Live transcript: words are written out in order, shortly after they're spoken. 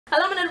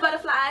Hello my little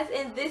butterflies,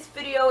 and this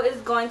video is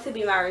going to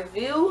be my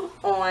review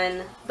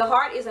on The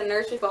Heart is a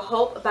Nursery for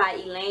Hope by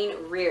Elaine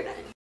Reardon.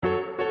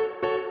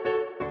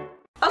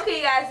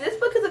 Okay guys, this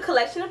book is a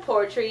collection of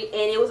poetry,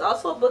 and it was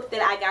also a book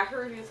that I got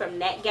her review from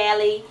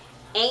NetGalley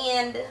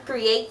and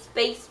Create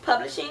Space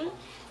Publishing.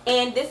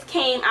 And this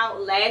came out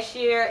last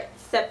year,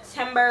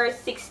 September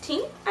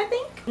 16th, I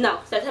think? No,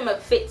 September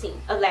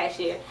 15th of last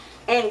year.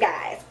 And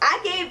guys,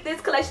 I gave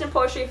this collection of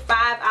poetry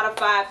 5 out of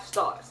 5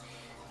 stars.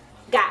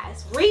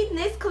 Guys, reading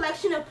this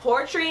collection of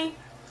poetry,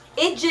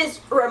 it just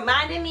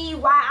reminded me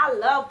why I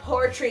love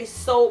poetry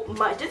so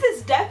much. This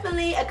is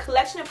definitely a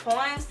collection of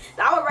poems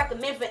that I would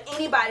recommend for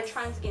anybody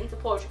trying to get into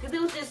poetry, because it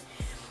was just,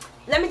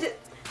 let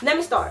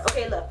me start.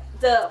 Okay, look,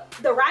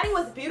 the writing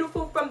was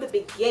beautiful from the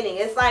beginning.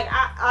 It's like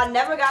I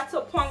never got to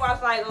a point where I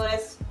was like, oh,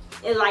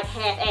 it's like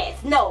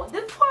half-assed. No,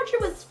 this poetry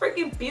was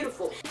freaking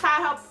beautiful. I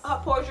tied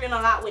her poetry in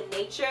a lot with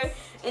nature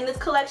in this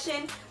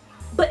collection,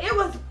 but it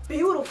was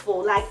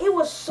beautiful. Like, it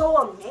was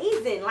so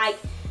amazing. Like,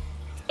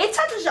 it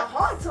touches your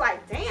heart to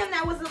like, damn,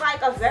 that was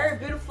like a very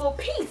beautiful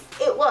piece.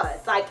 It was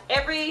like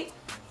every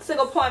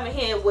single poem in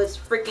here was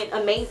freaking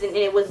amazing, and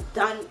it was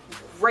done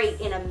great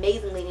and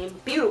amazingly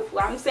and beautiful.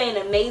 I'm saying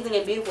amazing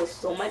and beautiful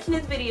so much in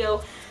this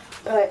video,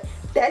 but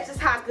that's just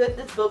how good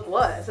this book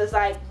was. It's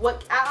like,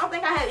 what, I don't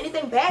think I have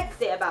anything bad to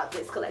say about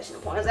this collection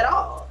of poems at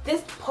all.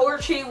 This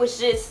poetry was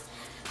just,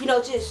 you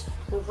know, just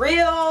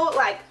real,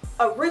 like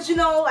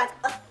original, like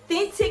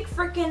authentic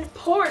freaking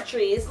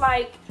poetry. It's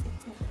like,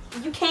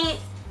 you can't,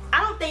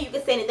 I don't think you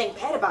can say anything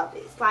bad about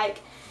this.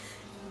 Like,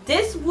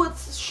 this would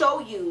show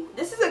you,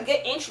 this is a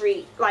good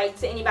entry, like,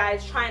 to anybody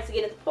that's trying to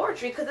get into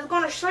poetry, because it's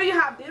going to show you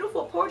how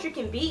beautiful poetry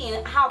can be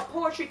and how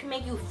poetry can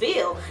make you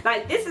feel.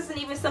 Like, this isn't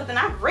even something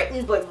I've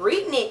written, but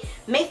reading it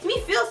makes me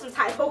feel some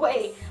type of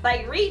way.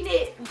 Like,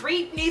 reading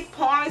these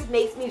poems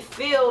makes me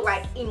feel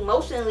like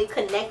emotionally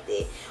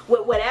connected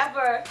with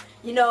whatever,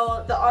 you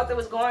know, the author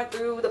was going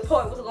through, the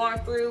poet was going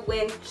through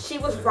when she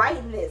was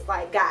writing this.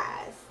 Like,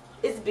 guys,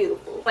 it's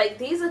beautiful. Like,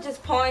 these are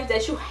just poems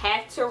that you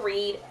have to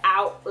read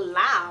out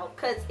loud,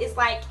 because it's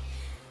like,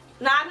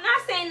 now I'm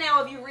not saying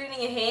now if you read it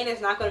in your hand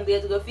it's not going to be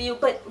as good for you,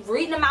 but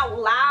reading them out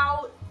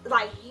loud,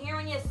 like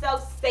hearing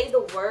yourself say the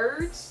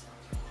words,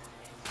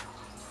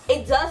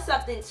 it does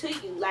something to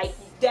you. Like,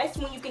 that's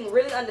when you can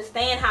really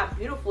understand how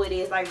beautiful it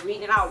is. Like,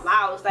 reading it out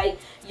loud, it's like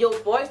your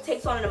voice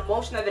takes on an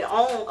emotion of its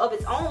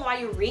own while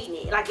you're reading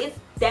it. Like, it's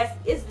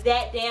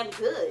that damn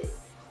good.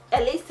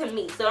 At least to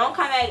me. So don't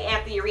come back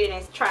after you read it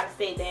and try to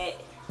say that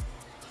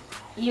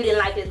you didn't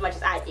like it as much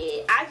as I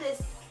did.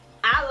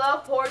 I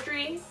love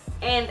poetry,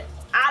 and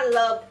I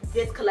love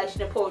this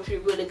collection of poetry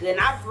really good. And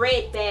I've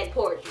read bad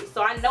poetry,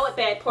 so I know what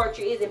bad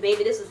poetry is, and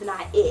baby, this is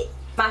not it.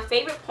 My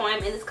favorite poem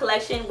in this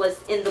collection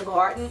was In the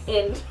Garden,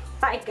 and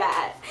my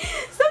God,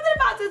 something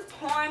about this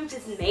poem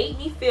just made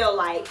me feel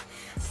like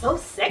so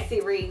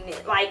sexy reading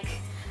it. Like,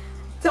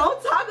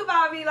 don't talk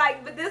about me,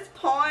 like, but this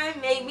poem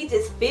made me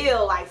just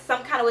feel like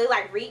some kind of way.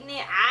 Like, reading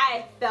it,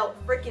 I felt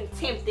freaking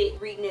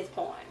tempted reading this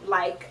poem.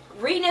 Like,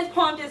 reading this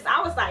poem, just,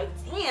 I was like,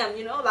 damn,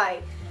 you know,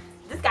 like,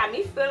 this got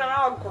me feeling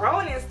all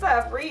grown and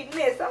stuff reading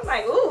this. I'm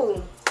like,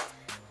 ooh,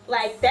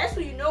 like, that's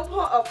when you know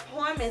a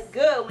poem is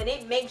good, when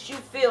it makes you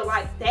feel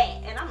like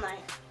that. And I'm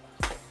like,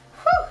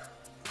 whew,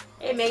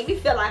 it made me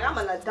feel like I'm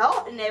an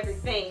adult and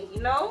everything,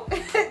 you know.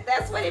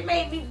 That's what it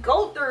made me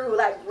go through,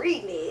 like,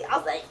 reading it. I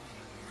was like,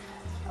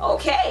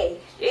 okay,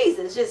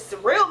 Jesus, just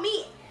real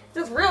me,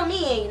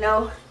 you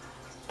know.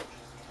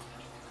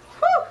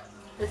 Whew.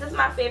 This is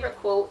my favorite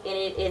quote, and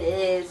it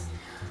is,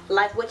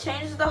 like what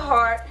changes the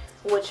heart,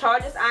 what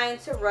charges iron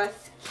to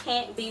rust,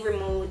 can't be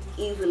removed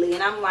easily.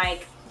 And I'm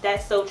like,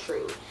 that's so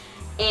true.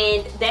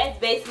 And that's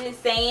basically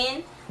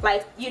saying,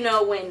 like, you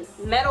know, when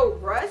metal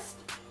rusts,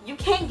 you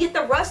can't get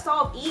the rust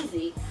off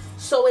easy.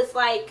 So it's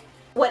like,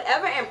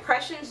 whatever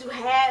impressions you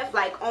have,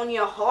 like, on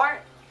your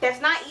heart, that's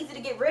not easy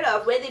to get rid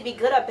of, whether it be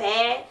good or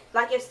bad.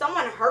 Like, if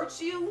someone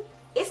hurts you,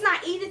 it's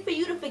not easy for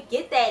you to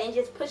forget that and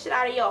just push it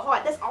out of your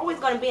heart. That's always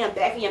going to be in the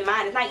back of your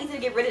mind. It's not easy to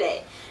get rid of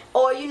that.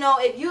 Or, you know,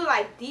 if you're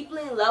like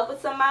deeply in love with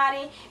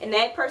somebody and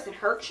that person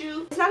hurts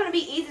you, it's not going to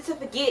be easy to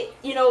forget,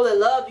 you know, the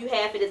love you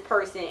have for this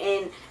person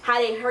and how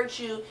they hurt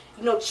you,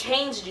 you know,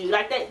 changed you.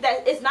 Like,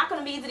 that it's not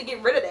going to be easy to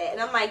get rid of that. And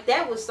I'm like,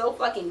 that was so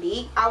fucking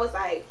deep. I was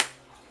like,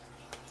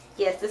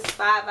 yes, this is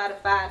 5 out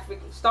of 5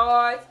 freaking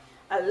stars.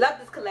 I love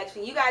this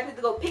collection. You guys need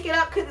to go pick it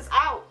up because it's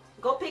out.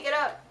 Go pick it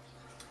up.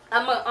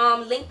 I'm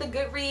going to link the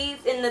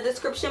Goodreads in the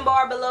description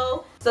bar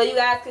below, so you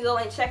guys can go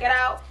and check it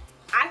out.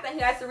 I think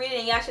you guys should read it,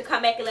 and y'all should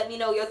come back and let me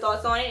know your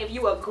thoughts on it, if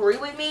you agree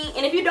with me.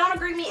 And if you don't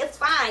agree with me, it's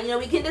fine. You know,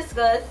 we can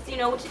discuss, you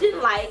know, what you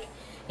didn't like.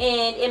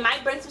 And it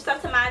might bring some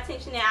stuff to my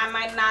attention that I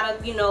might not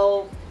have, you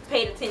know,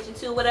 paid attention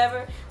to,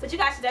 whatever. But you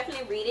guys should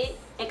definitely read it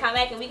and come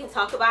back and we can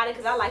talk about it,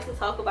 because I like to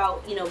talk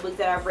about, you know, books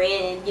that I've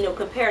read and, you know,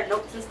 compare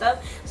notes and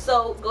stuff.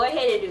 So go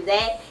ahead and do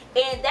that.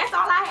 And that's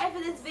all I have for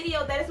this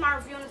video. That is my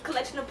review on this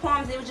collection of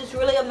poems. It was just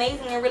really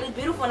amazing and really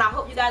beautiful, and I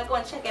hope you guys go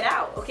and check it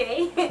out,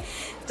 okay?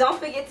 Don't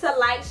forget to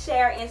like,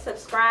 share, and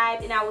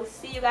subscribe, and I will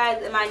see you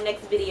guys in my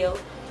next video.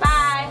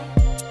 Bye!